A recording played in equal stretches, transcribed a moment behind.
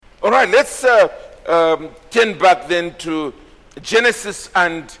All right, let's turn back then to Genesis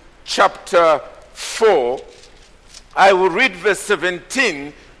and chapter 4. I will read verse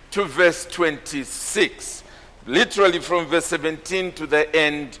 17 to verse 26. Literally from verse 17 to the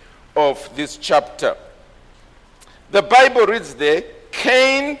end of this chapter. The Bible reads there,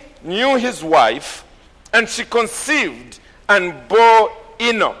 Cain knew his wife, and she conceived and bore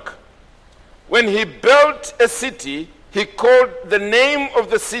Enoch. When he built a city, he called the name of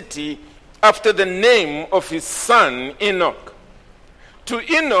the city after the name of his son Enoch. To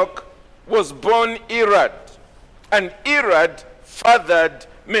Enoch was born Irad, and Irad fathered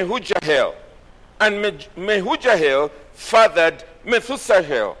Mehujael, and Mehujael fathered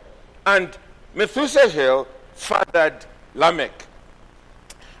Methuselah, and Methuselah fathered Lamech.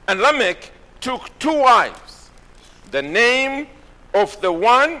 And Lamech took 2 wives. The name of the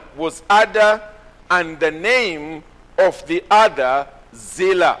one was Ada, and the name of the other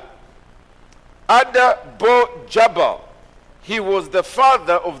Zillah. Ada bore Jabal. He was the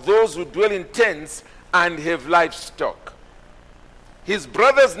father of those who dwell in tents and have livestock. His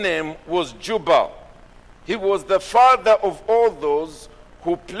brother's name was Jubal. He was the father of all those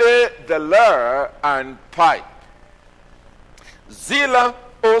who play the lyre and pipe. Zillah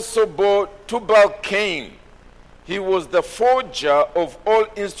also bore Tubal-Cain. He was the forger of all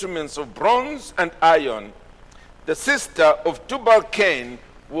instruments of bronze and iron. The sister of Tubal-Cain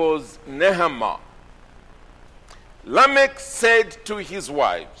was Nehemah. Lamech said to his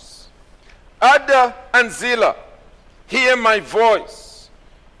wives, Ada and Zillah, hear my voice.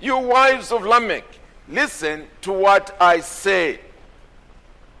 You wives of Lamech, listen to what I say.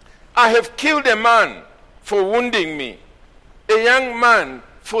 I have killed a man for wounding me, a young man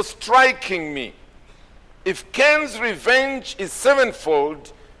for striking me. If Cain's revenge is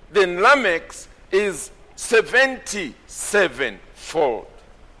 7-fold, then Lamech's is 77-fold.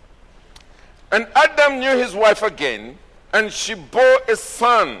 And Adam knew his wife again, and she bore a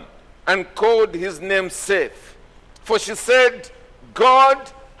son and called his name Seth. For she said, God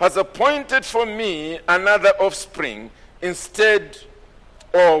has appointed for me another offspring instead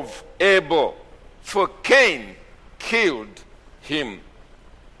of Abel, for Cain killed him.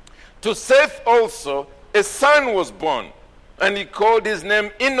 To Seth also a son was born, and he called his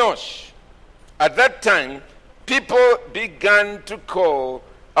name Enosh. At that time, people began to call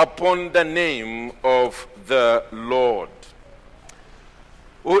upon the name of the Lord.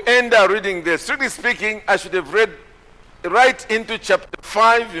 We'll end our reading there. Strictly speaking, I should have read right into chapter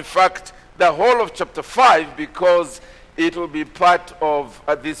 5. In fact, the whole of chapter 5, because it will be part of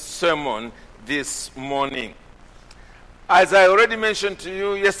this sermon this morning. As I already mentioned to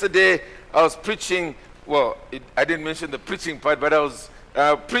you yesterday, I was preaching. I didn't mention the preaching part, but I was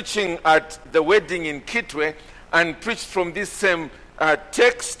preaching at the wedding in Kitwe and preached from this same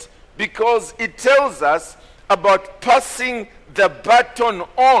text because it tells us about passing the baton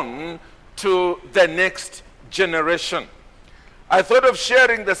on to the next generation. I thought of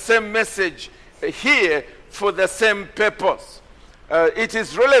sharing the same message here for the same purpose. It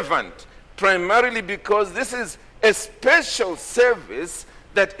is relevant primarily because this is a special service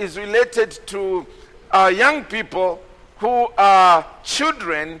that is related to young people who are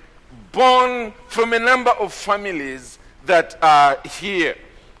children born from a number of families that are here.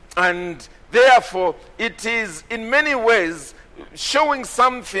 And therefore, it is in many ways showing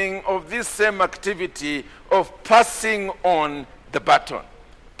something of this same activity of passing on the baton.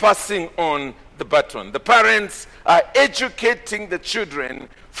 Passing on the baton. The parents are educating the children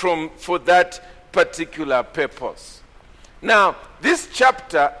for that particular purpose. Now, this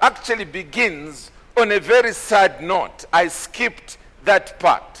chapter actually begins on a very sad note. I skipped that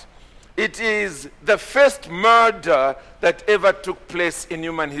part. It is the first murder that ever took place in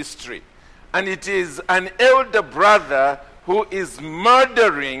human history. And it is an elder brother who is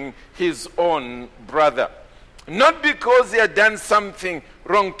murdering his own brother. Not because he had done something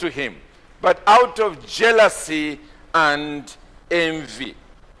wrong to him, but out of jealousy and envy.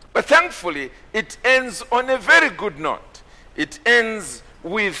 But thankfully, it ends on a very good note. It ends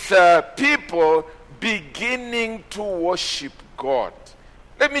with people beginning to worship God.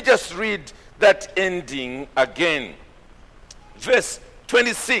 Let me just read that ending again. Verse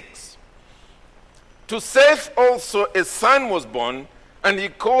 26. To Seth also a son was born, and he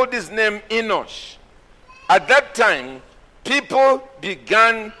called his name Enosh. At that time, people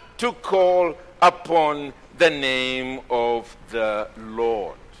began to call upon the name of the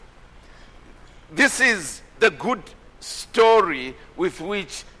Lord. This is the good story with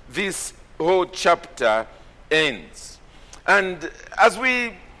which this whole chapter ends. And as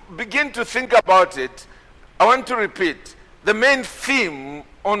we begin to think about it, I want to repeat, the main theme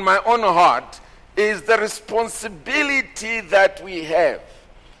on my own heart is the responsibility that we have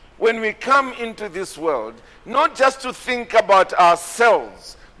when we come into this world, not just to think about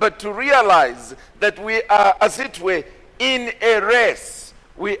ourselves, but to realize that we are, as it were, in a race.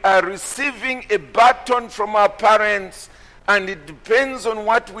 We are receiving a baton from our parents, and it depends on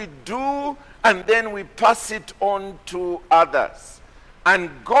what we do, and then we pass it on to others.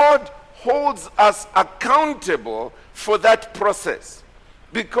 And God holds us accountable for that process.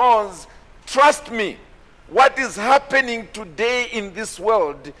 Because, trust me, what is happening today in this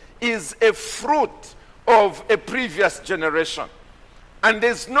world is a fruit of a previous generation. And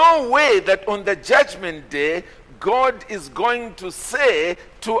there's no way that on the judgment day, God is going to say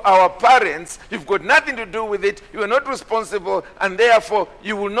to our parents, you've got nothing to do with it, you are not responsible, and therefore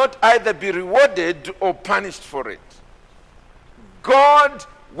you will not either be rewarded or punished for it. God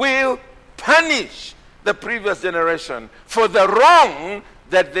will punish the previous generation for the wrong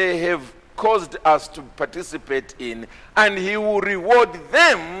that they have caused us to participate in, and he will reward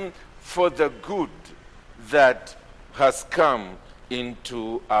them for the good that has come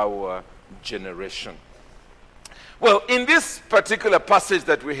into our generation. Well, in this particular passage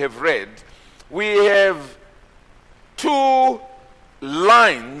that we have read, we have two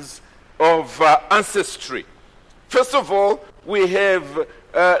lines of ancestry. First of all, we have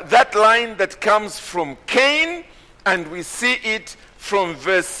that line that comes from Cain, and we see it from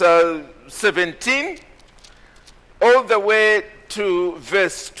verse 17 all the way to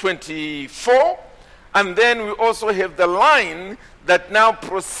verse 24. And then we also have the line that now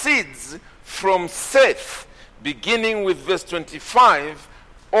proceeds from Seth, beginning with verse 25,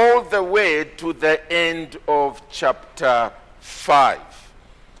 all the way to the end of chapter 5.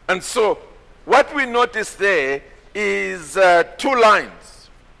 And so what we notice there is two lines,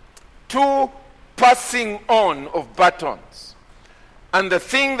 two passing on of batons. And the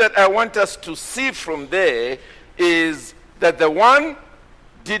thing that I want us to see from there is that the one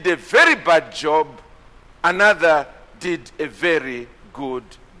did a very bad job, another did a very good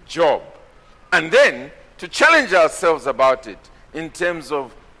job. And then to challenge ourselves about it in terms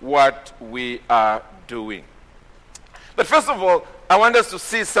of what we are doing. But first of all, I want us to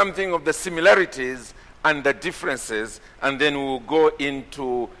see something of the similarities and the differences, and then we'll go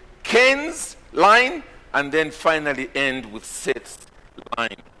into Cain's line and then finally end with Seth's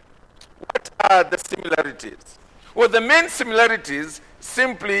line. What are the similarities? Well, the main similarities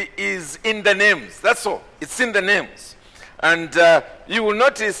simply is in the names. That's all. It's in the names. And you will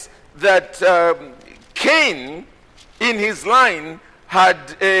notice that Cain, in his line, had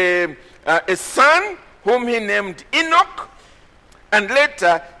a son whom he named Enoch, and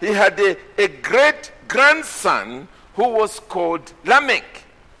later he had a great-grandson who was called Lamech.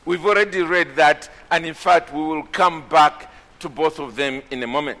 We've already read that, and in fact we will come back to both of them in a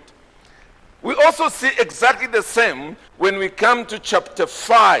moment. We also see exactly the same when we come to chapter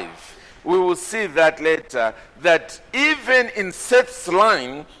 5. We will see that later, that even in Seth's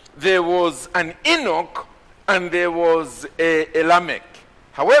line, there was an Enoch and there was a Lamech.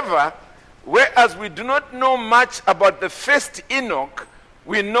 However, whereas we do not know much about the first Enoch,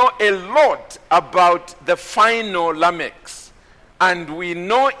 we know a lot about the final Lamechs. And we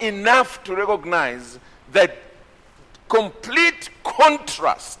know enough to recognize that complete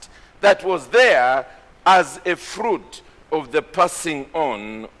contrast that was there as a fruit of the passing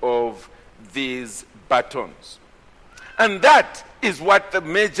on of these batons. And that is what the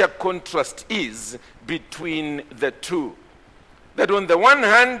major contrast is between the two. That on the one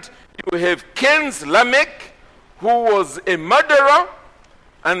hand, you have Cain's Lamech, who was a murderer,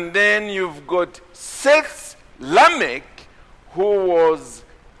 and then you've got Seth's Lamech, who was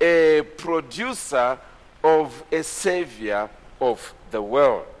a producer of a savior of the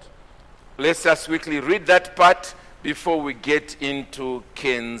world. Let's just quickly read that part before we get into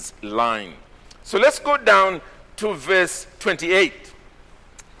Cain's line. So let's go down to verse 28.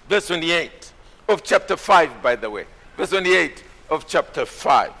 Verse 28 of chapter 5, by the way. Verse 28 of chapter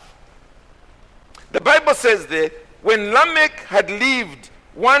 5. The Bible says there, when Lamech had lived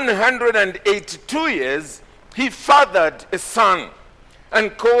 182 years, he fathered a son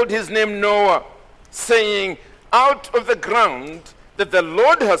and called his name Noah, saying, out of the ground that the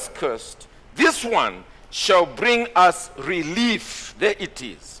Lord has cursed, this one shall bring us relief, there it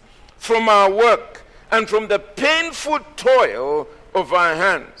is, from our work and from the painful toil of our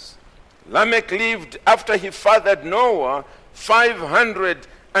hands. Lamech lived after he fathered Noah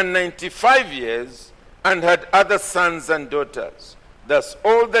 595 years and had other sons and daughters. Thus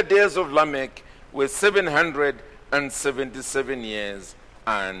all the days of Lamech were 777 years,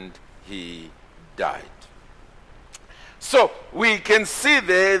 and he died. So we can see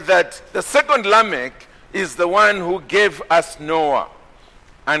there that the second Lamech is the one who gave us Noah.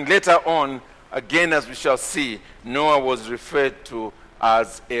 And later on, again, as we shall see, Noah was referred to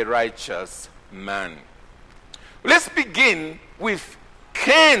as a righteous man. Let's begin with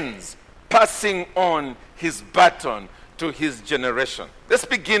Cain's passing on his baton to his generation. Let's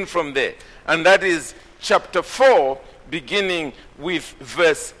begin from there. And that is chapter 4, beginning with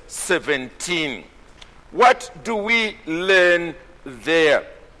verse 17. What do we learn there?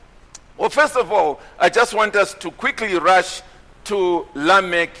 Well, first of all, I just want us to quickly rush to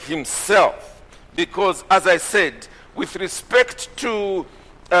Lamech himself. Because, as I said, with respect to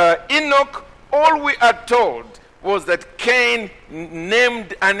Enoch, all we are told was that Cain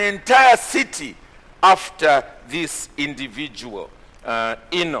named an entire city after this individual,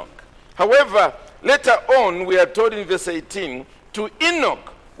 Enoch. However, later on, we are told in verse 18, to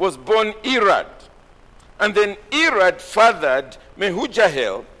Enoch was born Irad. And then Irad fathered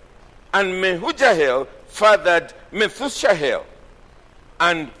Mehujael, and Mehujael fathered Methushael,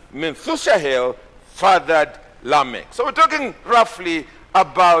 and Methushael fathered Lamech. So we're talking roughly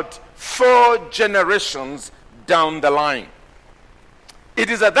about 4 generations down the line. It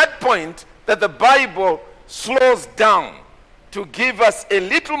is at that point that the Bible slows down to give us a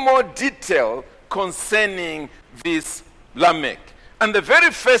little more detail concerning this Lamech. And the very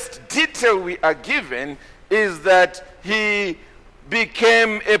first detail we are given is that he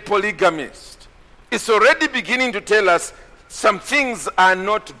became a polygamist. It's already beginning to tell us some things are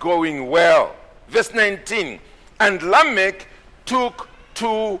not going well. Verse 19, and Lamech took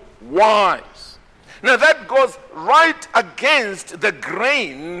 2 wives. Now that goes right against the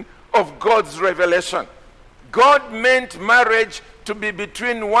grain of God's revelation. God meant marriage to be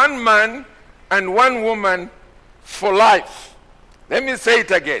between one man and one woman for life. Let me say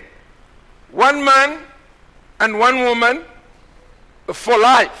it again. One man and one woman for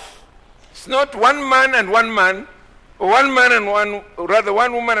life. It's not one man and one man, or one man and one, or rather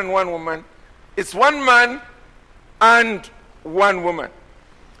one woman and one woman. It's one man and one woman.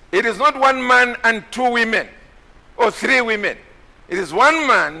 It is not one man and 2 women or 3 women. It is one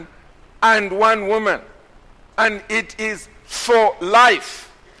man and one woman. And it is for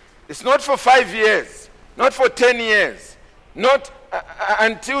life. It's not for 5 years, not for 10 years, not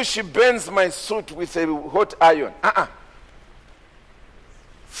until she burns my suit with a hot iron.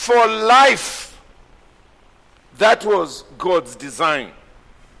 For life. That was God's design.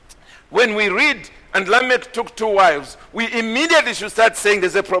 When we read, and Lamech took 2 wives, we immediately should start saying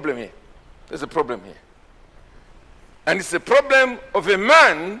there's a problem here. There's a problem here. And it's a problem of a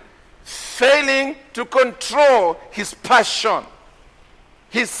man failing to control his passion,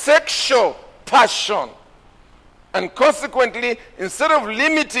 his sexual passion. And consequently, instead of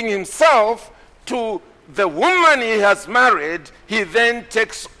limiting himself to the woman he has married, he then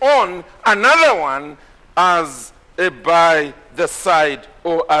takes on another one as a by the side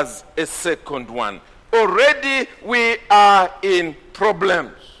or as a second one. Already we are in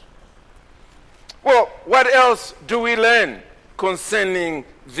problems. Well, what else do we learn concerning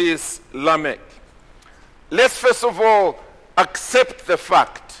this Lamech? Let's first of all accept the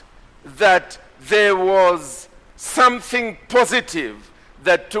fact that there was something positive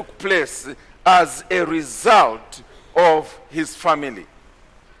that took place as a result of his family.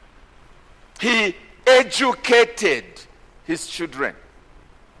 He educated his children.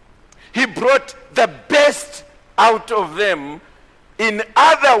 He brought the best out of them in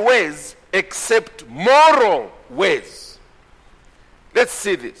other ways except moral ways. Let's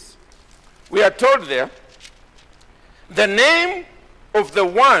see this. We are told there, the name of the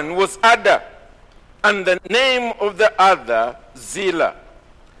one was Ada, and the name of the other Zillah.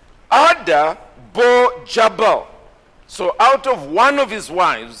 Ada bore Jabal. So out of one of his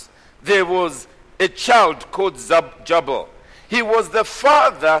wives, there was a child called Jabal. He was the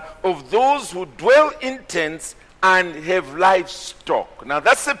father of those who dwell in tents and have livestock. Now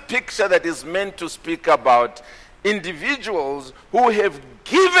that's a picture that is meant to speak about individuals who have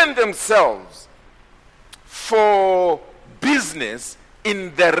given themselves for business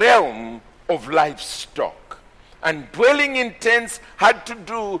in the realm of livestock. And dwelling in tents had to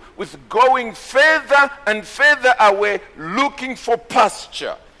do with going further and further away, looking for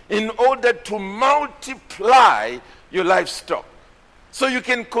pasture in order to multiply your livestock. So you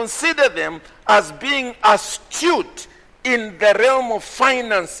can consider them as being astute in the realm of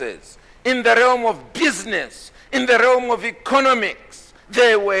finances, in the realm of business, in the realm of economics.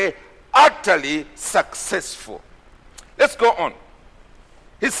 They were utterly successful. Let's go on.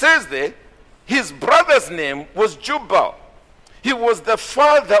 He says there, his brother's name was Jubal. He was the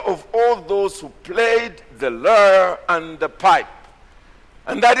father of all those who played the lyre and the pipe.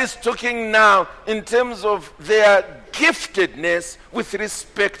 And that is talking now in terms of their giftedness with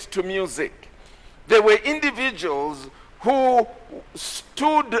respect to music. There were individuals who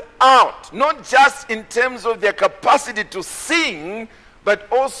stood out, not just in terms of their capacity to sing, but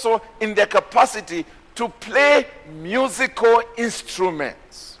also in their capacity to play musical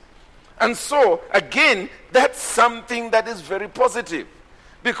instruments. And so, again, that's something that is very positive.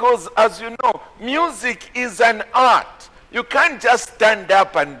 Because, as you know, music is an art. You can't just stand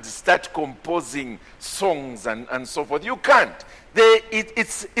up and start composing songs and so forth. You can't.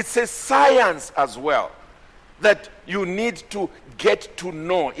 It's a science as well that you need to get to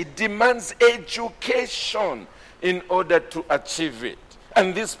know. It demands education in order to achieve it.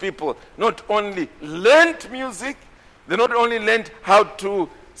 And these people not only learned music, they not only learned how to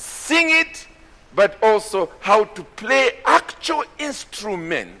sing it, but also how to play actual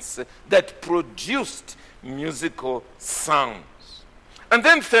instruments that produced musical sounds. And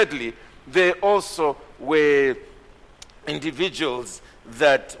then thirdly, they also were individuals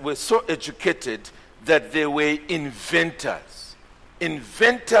that were so educated that they were inventors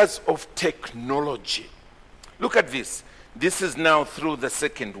of technology. Look at this. This is now through the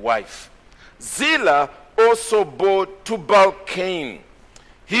second wife. Zillah also bore Tubal-Cain.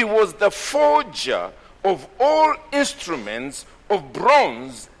 He was the forger of all instruments of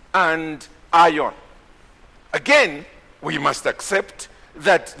bronze and iron. Again, we must accept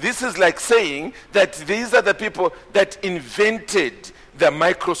that this is like saying that these are the people that invented the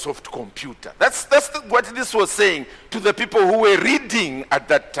Microsoft computer. That's what this was saying to the people who were reading at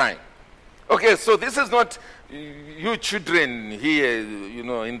that time. Okay, so this is not you children here,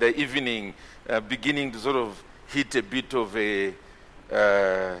 in the evening, beginning to sort of hit a bit of a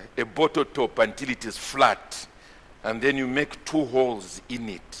bottle top until it is flat. And then you make 2 holes in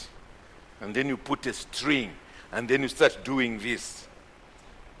it. And then you put a string. And then you start doing this.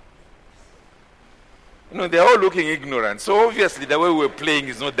 They're all looking ignorant. So obviously the way we're playing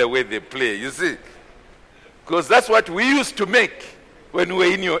is not the way they play, you see. Because that's what we used to make when we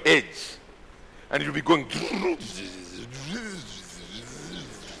were in your age. And you'll be going...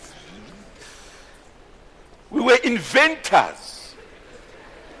 We were inventors.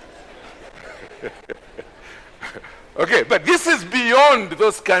 Okay, but this is beyond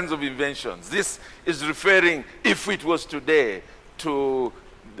those kinds of inventions. This is referring, if it was today, to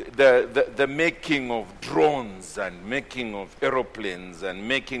the making of drones and making of aeroplanes and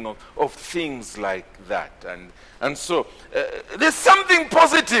making of things like that. And so there's something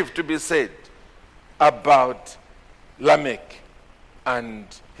positive to be said about Lamech and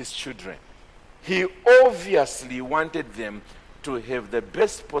his children. He obviously wanted them to have the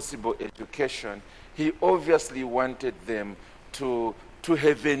best possible education. He obviously wanted them to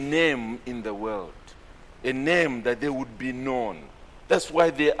have a name in the world, a name that they would be known. That's why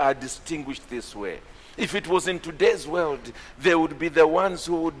they are distinguished this way. If it was in today's world, they would be the ones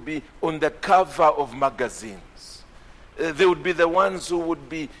who would be on the cover of magazines. They would be the ones who would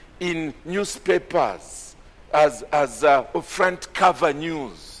be in newspapers as front cover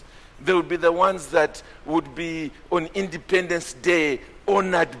news. They would be the ones that would be on Independence Day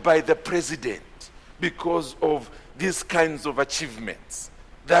honored by the president because of these kinds of achievements.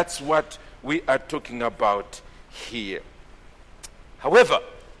 That's what we are talking about here. However,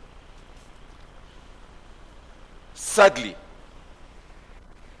 sadly,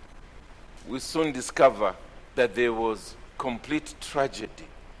 we soon discover that there was complete tragedy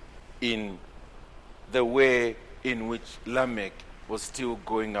in the way in which Lamech was still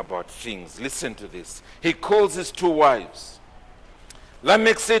going about things. Listen to this. He calls his 2 wives.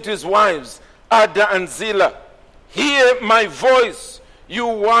 Lamech said to his wives, Ada and Zillah, hear my voice, you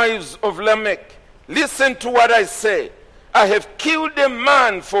wives of Lamech. Listen to what I say. I have killed a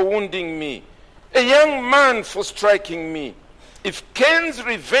man for wounding me, a young man for striking me. If Cain's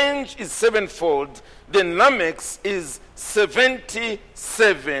revenge is 7-fold, then Lamech's is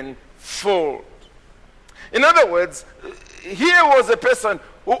 77-fold. In other words, here was a person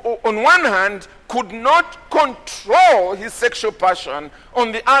who, on one hand, could not control his sexual passion.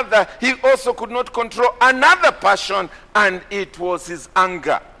 On the other, he also could not control another passion, and it was his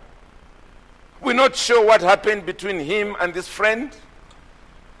anger. We're not sure what happened between him and this friend.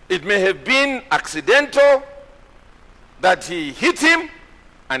 It may have been accidental, that he hit him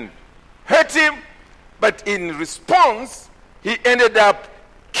and hurt him, but in response, he ended up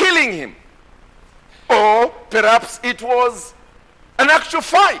killing him. Or perhaps it was an actual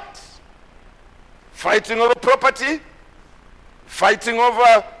fight. Fighting over property, fighting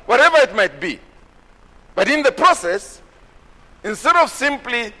over whatever it might be. But in the process, Instead of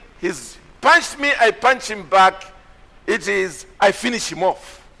simply, he's punched me, I punch him back, it is, I finish him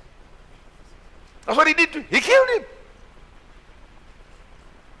off. That's what he did. He killed him.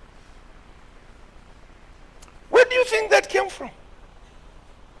 Where do you think that came from?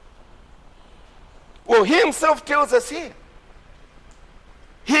 Well, he himself tells us here.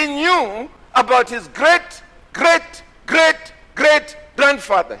 He knew about his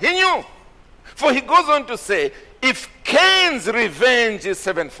great-great-great-grandfather. He knew. For he goes on to say, if Cain's revenge is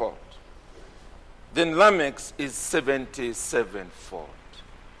sevenfold, then Lamech's is 77-fold.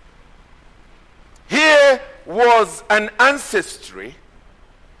 Here was an ancestry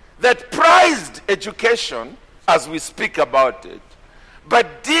that prized education, as we speak about it,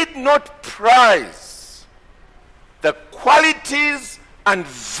 but did not prize the qualities and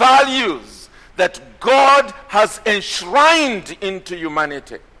values that God has enshrined into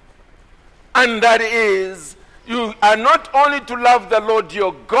humanity. And that is, you are not only to love the Lord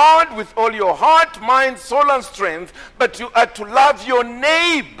your God with all your heart, mind, soul, and strength, but you are to love your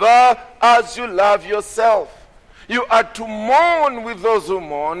neighbor as you love yourself. You are to mourn with those who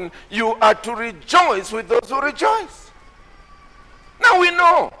mourn. You are to rejoice with those who rejoice. Now we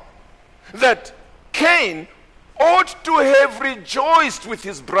know that Cain ought to have rejoiced with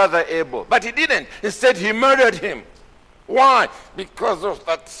his brother Abel, but he didn't. Instead, he murdered him. Why? Because of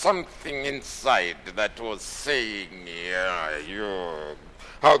that something inside that was saying,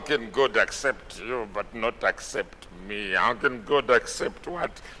 how can God accept you but not accept me? How can God accept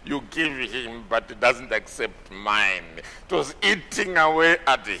what you give him but doesn't accept mine? It was eating away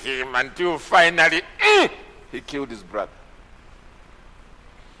at him until finally he killed his brother.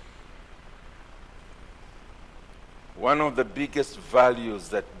 One of the biggest values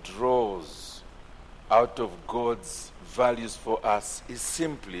that draws out of God's values for us is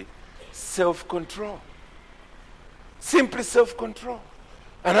simply self-control. Simply self-control.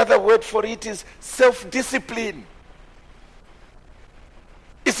 Another word for it is self-discipline.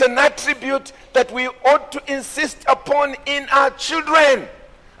 It's an attribute that we ought to insist upon in our children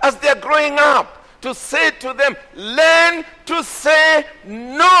as they're growing up, to say to them, learn to say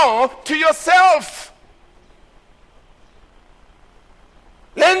no to yourself.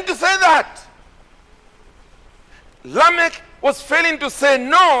 Learn to say that. Lamech was failing to say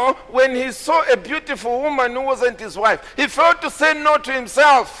no when he saw a beautiful woman who wasn't his wife. He failed to say no to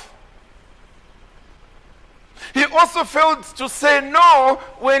himself. He also failed to say no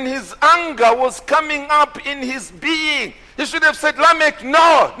when his anger was coming up in his being. He should have said, Lamech,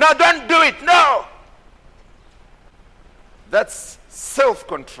 no, don't do it, no. That's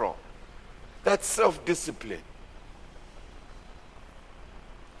self-control. That's self-discipline.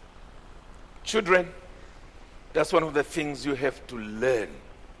 Children, that's one of the things you have to learn.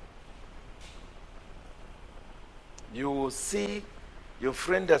 You will see your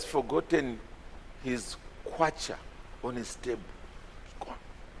friend has forgotten his kwacha on his table. It's gone.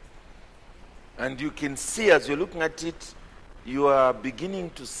 And you can see as you're looking at it, you are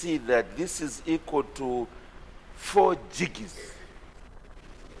beginning to see that this is equal to 4 jiggies.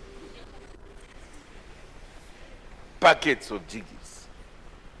 Packets of jiggies.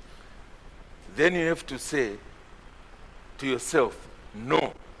 Then you have to say to yourself,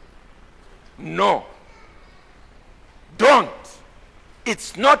 no, don't.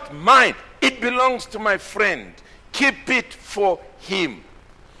 It's not mine. It belongs to my friend. Keep it for him.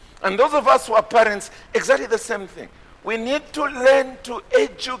 And those of us who are parents, exactly the same thing. We need to learn to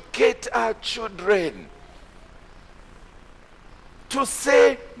educate our children to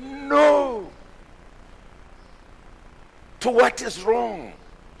say no to what is wrong.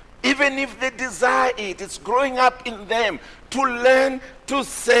 Even if they desire it, it's growing up in them to learn to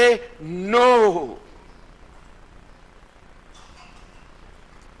say no.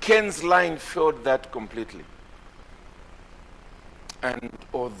 Cain's line failed that completely. And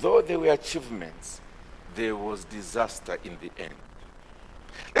although there were achievements, there was disaster in the end.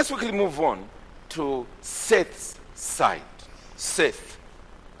 Let's quickly move on to Seth's side. Seth.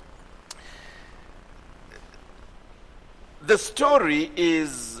 The story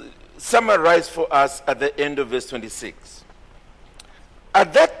is summarized for us at the end of verse 26.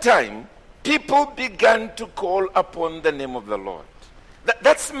 At that time, people began to call upon the name of the Lord.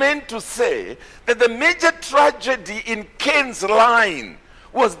 That's meant to say that the major tragedy in Cain's line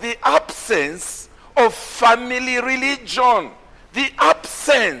was the absence of family religion, the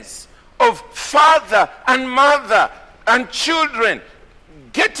absence of father and mother and children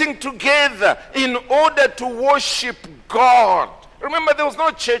getting together in order to worship God. Remember, there was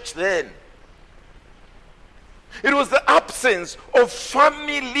no church then. It was the absence of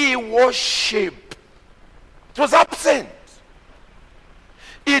family worship. It was absent.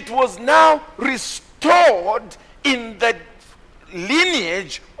 it was now restored in the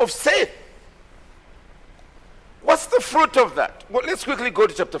lineage of Seth. What's the fruit of that? Well, let's quickly go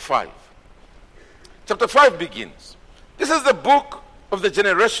to chapter 5. Chapter 5 begins. This is the book of the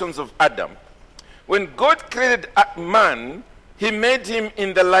generations of Adam. When God created man, he made him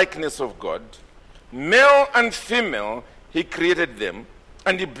in the likeness of God. Male and female, he created them,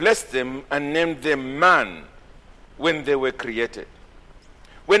 and he blessed them and named them man when they were created.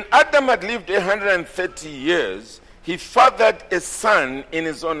 When Adam had lived 130 years, he fathered a son in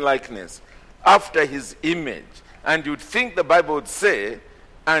his own likeness, after his image. And you'd think the Bible would say,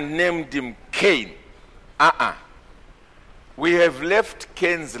 and named him Cain. We have left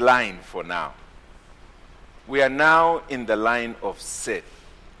Cain's line for now. We are now in the line of Seth.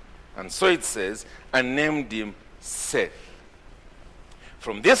 And so it says, and named him Seth.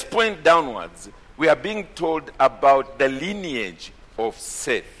 From this point downwards, we are being told about the lineage of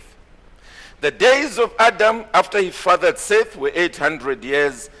Seth. The days of Adam after he fathered Seth were 800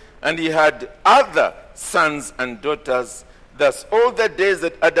 years, and he had other sons and daughters. Thus all the days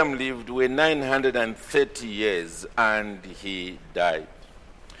that Adam lived were 930 years, and he died.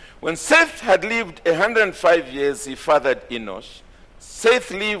 When Seth had lived 105 years, he fathered Enosh.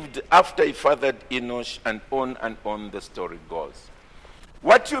 Seth lived after he fathered Enosh, and on the story goes.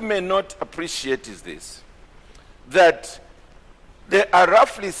 What you may not appreciate is this, that there are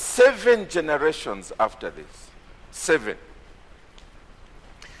roughly 7 generations after this. 7.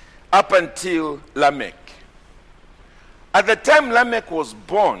 Up until Lamech. At the time Lamech was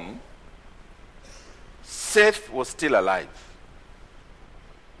born, Seth was still alive.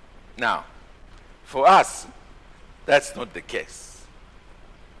 Now, for us, that's not the case.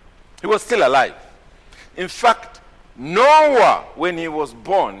 He was still alive. In fact, Noah, when he was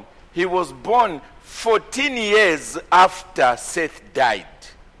born 14 years after Seth died.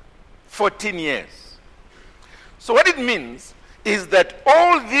 14 years. So what it means is that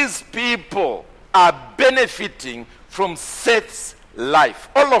all these people are benefiting from Seth's life.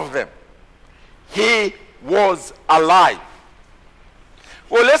 All of them. He was alive.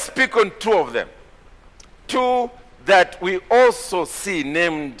 Well, let's speak on 2 of them. 2 that we also see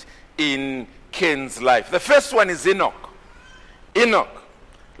named in Cain's life. The first one is Enoch. Enoch.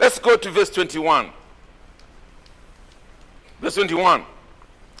 Let's go to verse 21. Verse 21.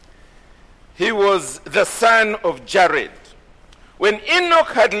 He was the son of Jared. When Enoch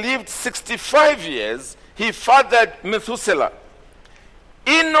had lived 65 years, he fathered Methuselah.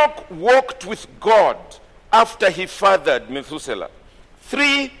 Enoch walked with God after he fathered Methuselah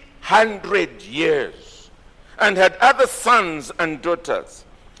 300 years, and had other sons and daughters.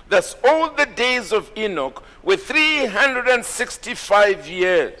 Thus all the days of Enoch were 365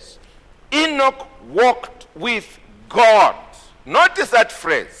 years. Enoch walked with God. Notice that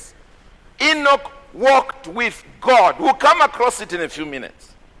phrase. Enoch walked with God. We'll come across it in a few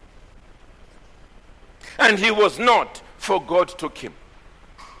minutes. And he was not, for God took him.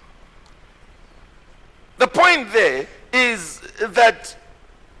 The point there is that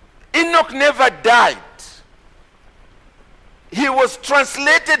Enoch never died. He was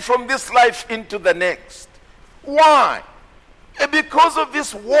translated from this life into the next. Why? Because of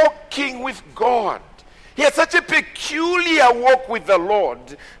this walking with God. He had such a peculiar walk with the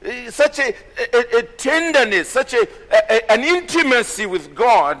Lord, such a tenderness, such an intimacy with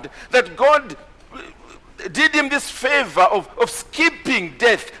God, that God did him this favor of skipping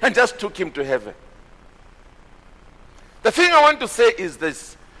death and just took him to heaven. The thing I want to say is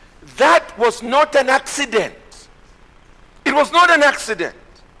this: that was not an accident. It was not an accident.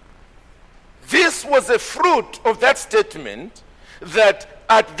 This was a fruit of that statement, that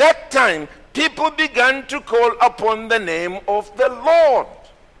at that time people began to call upon the name of the Lord.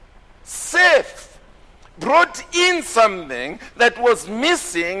 Seth brought in something that was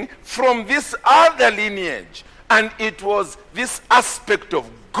missing from this other lineage, and it was this aspect of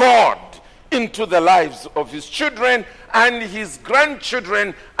God into the lives of his children and his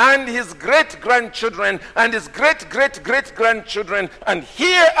grandchildren and his great-grandchildren and his great-great-great-grandchildren. And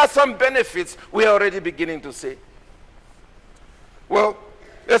here are some benefits we are already beginning to see. Well,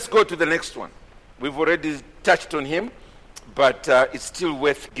 let's go to the next one. We've already touched on him, but it's still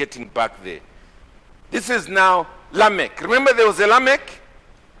worth getting back there. This is now Lamech. Remember, there was a Lamech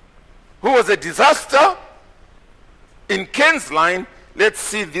who was a disaster. In Cain's line, let's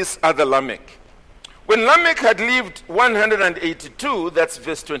see this other Lamech. When Lamech had lived 182, that's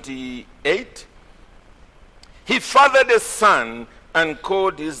verse 28, he fathered a son and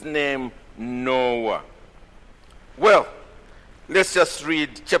called his name Noah. Well, let's just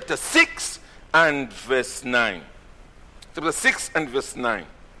read chapter 6 and verse 9. chapter 6 and verse 9.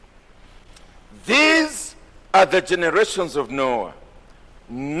 These are the generations of Noah.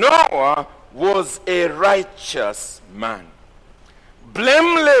 Noah was a righteous man,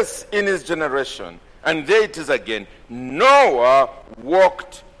 blameless in his generation. And there it is again. Noah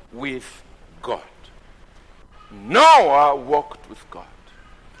walked with God. Noah walked with God.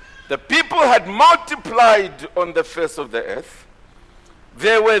 The people had multiplied on the face of the earth.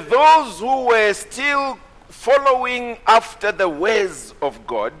 There were those who were still following after the ways of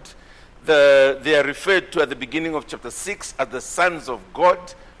God. They are referred to at the beginning of chapter 6 as the sons of God.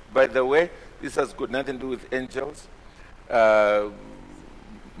 By the way, this has got nothing to do with angels.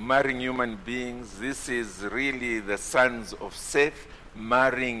 Marrying human beings. This is really the sons of Seth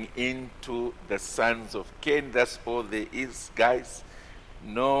marrying into the sons of Cain. That's all there is, guys.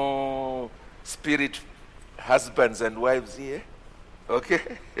 No spirit husbands and wives here. Okay?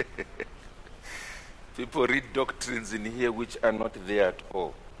 People read doctrines in here which are not there at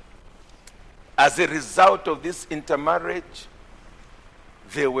all. As a result of this intermarriage,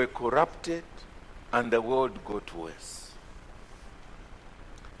 they were corrupted and the world got worse.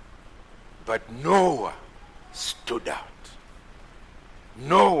 But Noah stood out.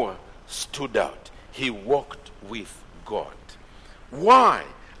 Noah stood out. He walked with God. Why?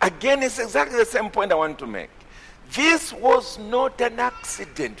 Again, it's exactly the same point I want to make. This was not an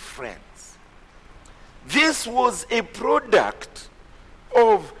accident, friends. This was a product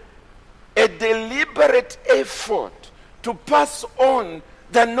of a deliberate effort to pass on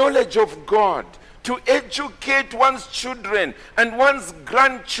the knowledge of God, to educate one's children and one's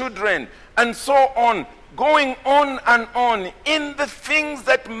grandchildren, and so on, going on and on in the things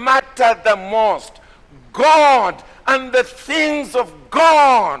that matter the most, God and the things of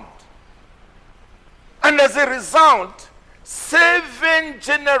God. And as a result, 7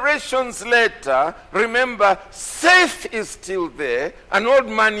 generations later, remember, Seth is still there, an old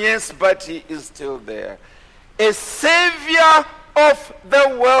man, yes, but he is still there. A savior of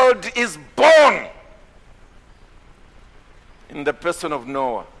the world is born in the person of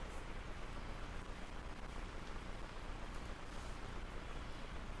Noah.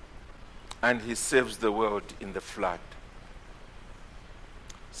 And he saves the world in the flood.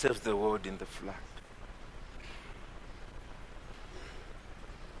 Saves the world in the flood.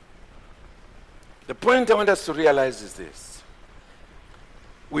 The point I want us to realize is this.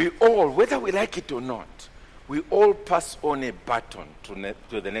 We all, whether we like it or not, we all pass on a baton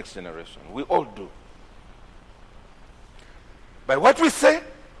to the next generation. We all do. By what we say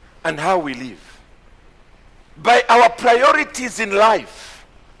and how we live. By our priorities in life.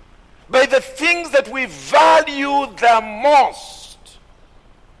 By the things that we value the most.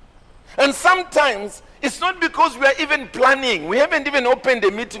 And sometimes it's not because we are even planning. We haven't even opened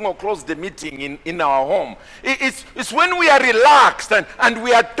the meeting or closed the meeting in our home. It's when we are relaxed and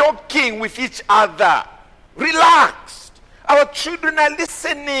we are talking with each other. Relaxed. Our children are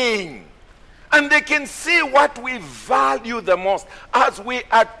listening. And they can see what we value the most as we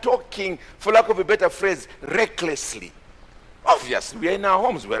are talking, for lack of a better phrase, recklessly. Obviously, we are in our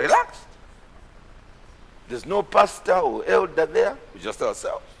homes. We are relaxed. There's no pastor or elder there. We're just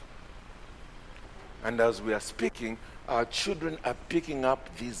ourselves. And as we are speaking, our children are picking up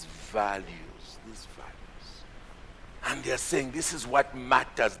these values. And they are saying, this is what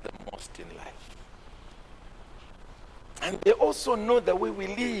matters the most in life. And they also know the way we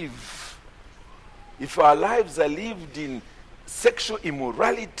live. If our lives are lived in sexual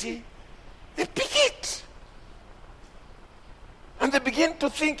immorality, they pick it. And they begin to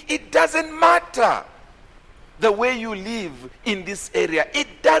think it doesn't matter the way you live in this area.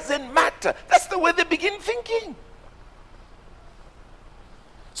 It doesn't matter. That's the way they begin thinking.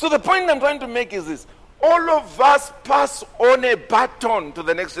 So the point I'm trying to make is this. All of us pass on a baton to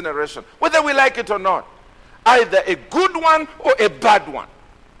the next generation, whether we like it or not. Either a good one or a bad one.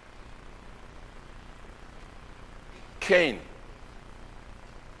 Cain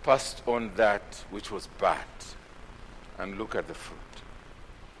passed on that which was bad. And look at the fruit.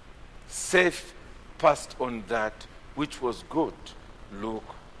 Seth passed on that which was good. Look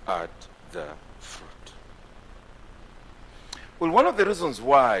at the fruit. Well, one of the reasons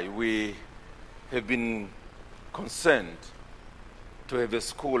why we have been concerned to have a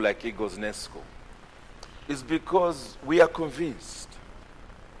school like Eagles Nest School is because we are convinced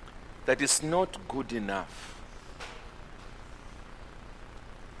that it's not good enough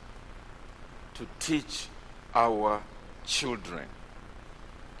to teach our children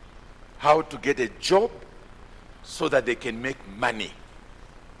how to get a job so that they can make money.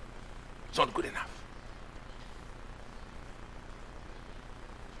 It's not good enough.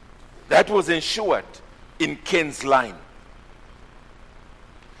 That was ensured in Cain's line.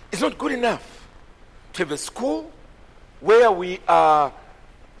 It's not good enough to have a school where we are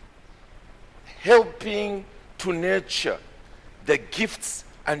helping to nurture the gifts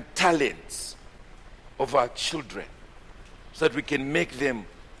and talents of our children so that we can make them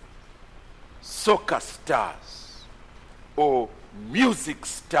soccer stars or music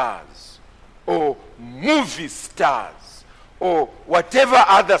stars or movie stars or whatever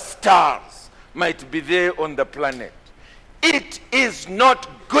other stars might be there on the planet. It is not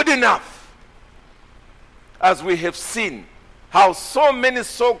good enough. As we have seen how so many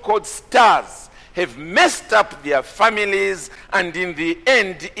so-called stars have messed up their families and in the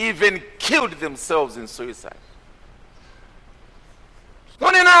end even killed themselves in suicide. It's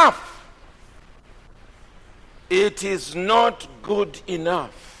not enough. It is not good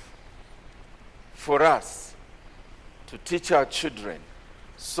enough for us to teach our children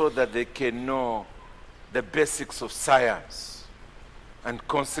so that they can know the basics of science and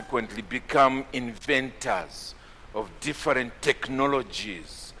consequently become inventors of different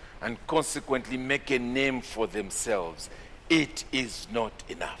technologies and consequently make a name for themselves. It is not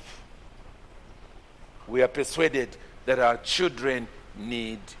enough. We are persuaded that our children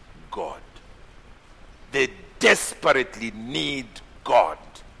need God. They desperately need God.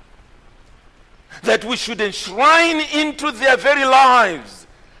 That we should enshrine into their very lives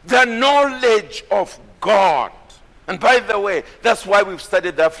the knowledge of God. And by the way, that's why we've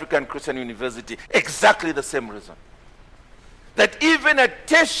studied the African Christian University. Exactly the same reason. That even at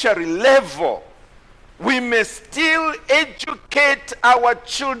tertiary level, we may still educate our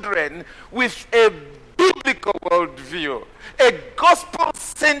children with a biblical worldview, a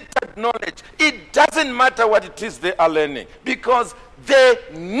gospel-centered knowledge. It doesn't matter what it is they are learning, because they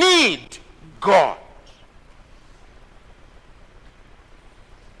need God.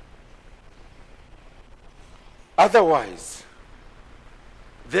 Otherwise,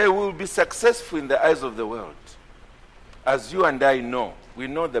 they will be successful in the eyes of the world. As you and I know, we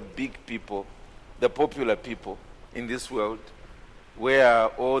know the big people, the popular people in this world, where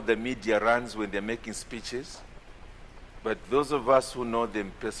all the media runs when they're making speeches. But those of us who know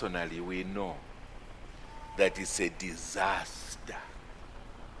them personally, we know that it's a disaster.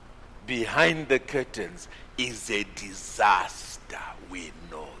 Behind the curtains is a disaster. We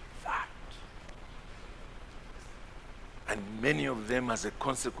know that. And many of them, as a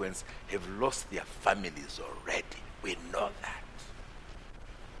consequence, have lost their families already. We know that.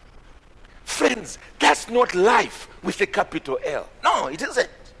 Friends, that's not life with a capital L. No, it isn't.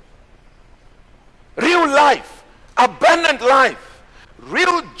 Real life, abundant life,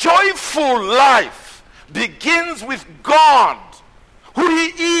 real joyful life begins with God, who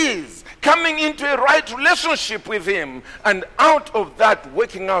He is, coming into a right relationship with Him, and out of that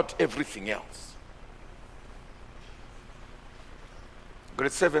working out everything else.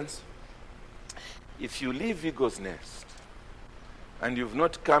 Grade 7s, if you leave Eagle's Nest and you've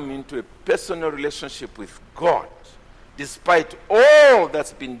not come into a personal relationship with God, despite all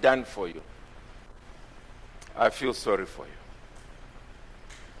that's been done for you, I feel sorry for you.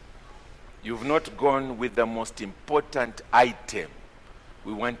 You've not gone with the most important item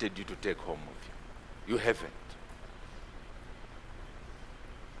we wanted you to take home with you. You haven't.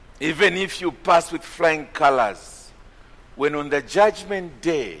 Even if you pass with flying colors, when on the judgment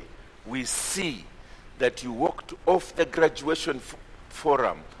day we see that you walked off the graduation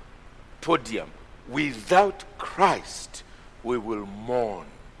forum, podium, without Christ, we will mourn.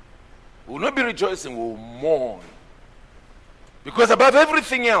 We will not be rejoicing, we will mourn. Because above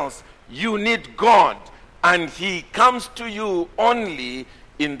everything else, you need God, and He comes to you only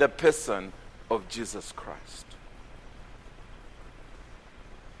in the person of Jesus Christ.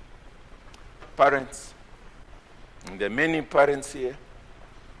 Parents, and there are many parents here,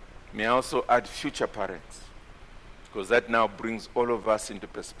 may I also add future parents, because that now brings all of us into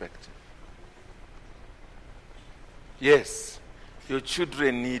perspective. Yes, your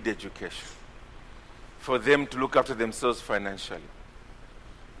children need education for them to look after themselves financially,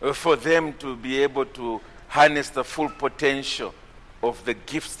 for them to be able to harness the full potential of the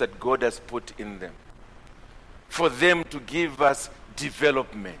gifts that God has put in them, for them to give us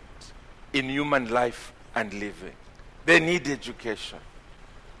development in human life and living. They need education.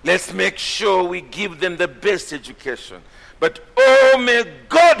 Let's make sure we give them the best education. But oh, may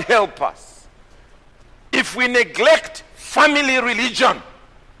God help us if we neglect family religion.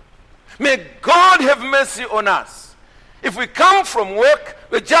 May God have mercy on us. If we come from work,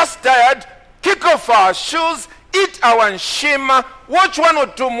 we're just tired, kick off our shoes, eat our nshima, watch 1 or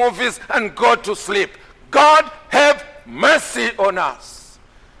 2 movies, and go to sleep. God have mercy on us.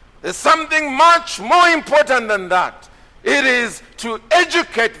 There's something much more important than that. It is to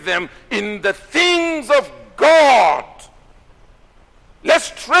educate them in the things of God. Let's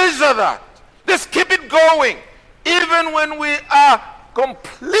treasure that. Let's keep it going. Even when we are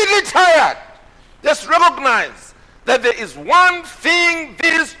completely tired, let's recognize that there is one thing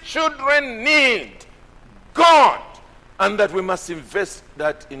these children need: God, and that we must invest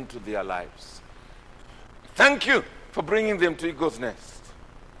that into their lives. Thank you for bringing them to Eagle's Nest.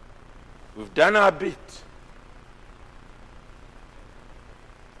 We've done our bit,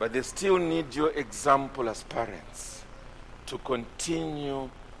 but they still need your example as parents to continue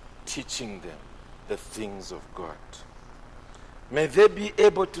teaching them the things of God. May they be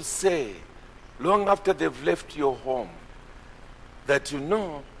able to say, long after they've left your home, that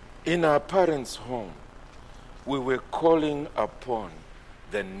in our parents' home, we were calling upon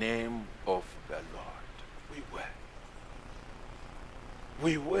the name of the Lord.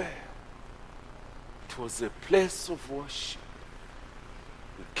 We were. It was a place of worship.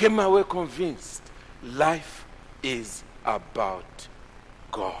 We came away convinced life is about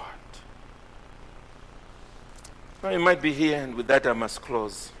God. Now you might be here, and with that I must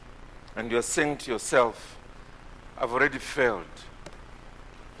close, and you're saying to yourself, I've already failed.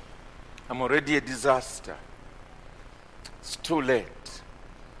 I'm already a disaster. It's too late.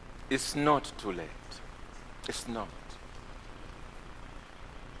 It's not too late. It's not.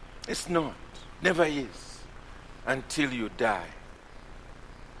 It's not. Never is. Until you die.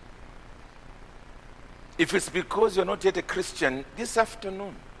 If it's because you're not yet a Christian, this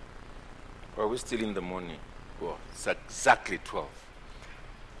afternoon, or are we still in the morning? Well, it's exactly 12.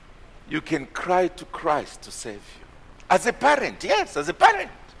 You can cry to Christ to save you. As a parent, yes, as a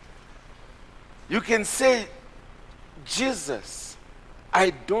parent. You can say, Jesus,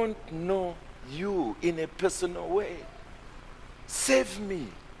 I don't know you in a personal way. Save me.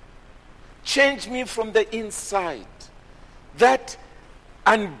 Change me from the inside. That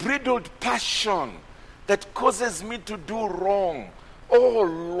unbridled passion that causes me to do wrong. Oh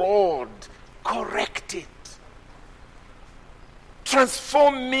Lord, correct it.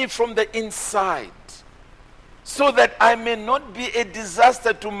 Transform me from the inside, so that I may not be a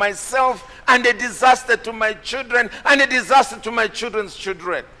disaster to myself and a disaster to my children and a disaster to my children's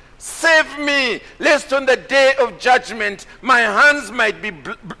children. Save me, lest on the day of judgment my hands might be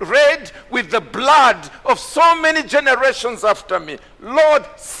red with the blood of so many generations after me. Lord,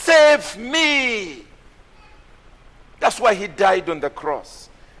 save me. That's why he died on the cross.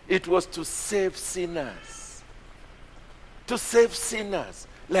 It was to save sinners. To save sinners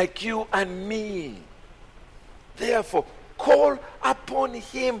like you and me. Therefore, call upon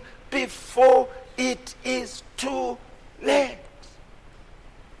him before it is too late.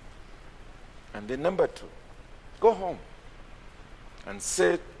 And then number 2, go home and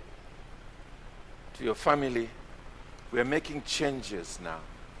say to your family, we are making changes now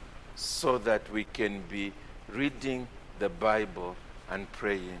so that we can be reading the Bible and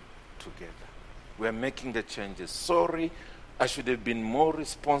praying together. We are making the changes. Sorry, I should have been more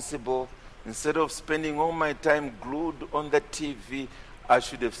responsible. Instead of spending all my time glued on the TV, I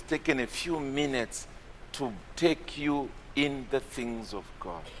should have taken a few minutes to take you in the things of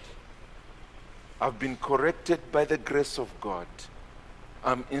God. I've been corrected by the grace of God.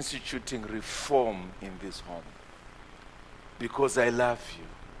 I'm instituting reform in this home because I love you.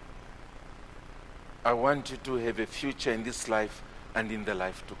 I want you to have a future in this life and in the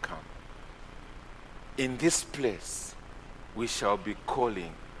life to come. In this place, we shall be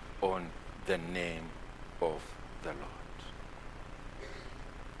calling on the name of the Lord.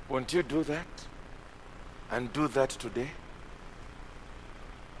 Won't you do that? And do that today?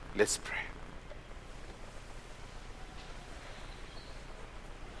 Let's pray.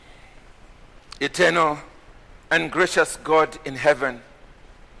 Eternal and gracious God in heaven,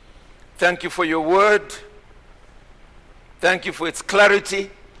 thank you for your word. Thank you for its clarity.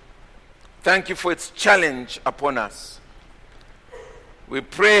 Thank you for its challenge upon us. We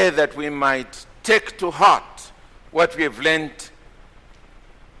pray that we might take to heart what we have learned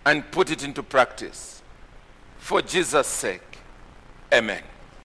and put it into practice. For Jesus' sake, amen.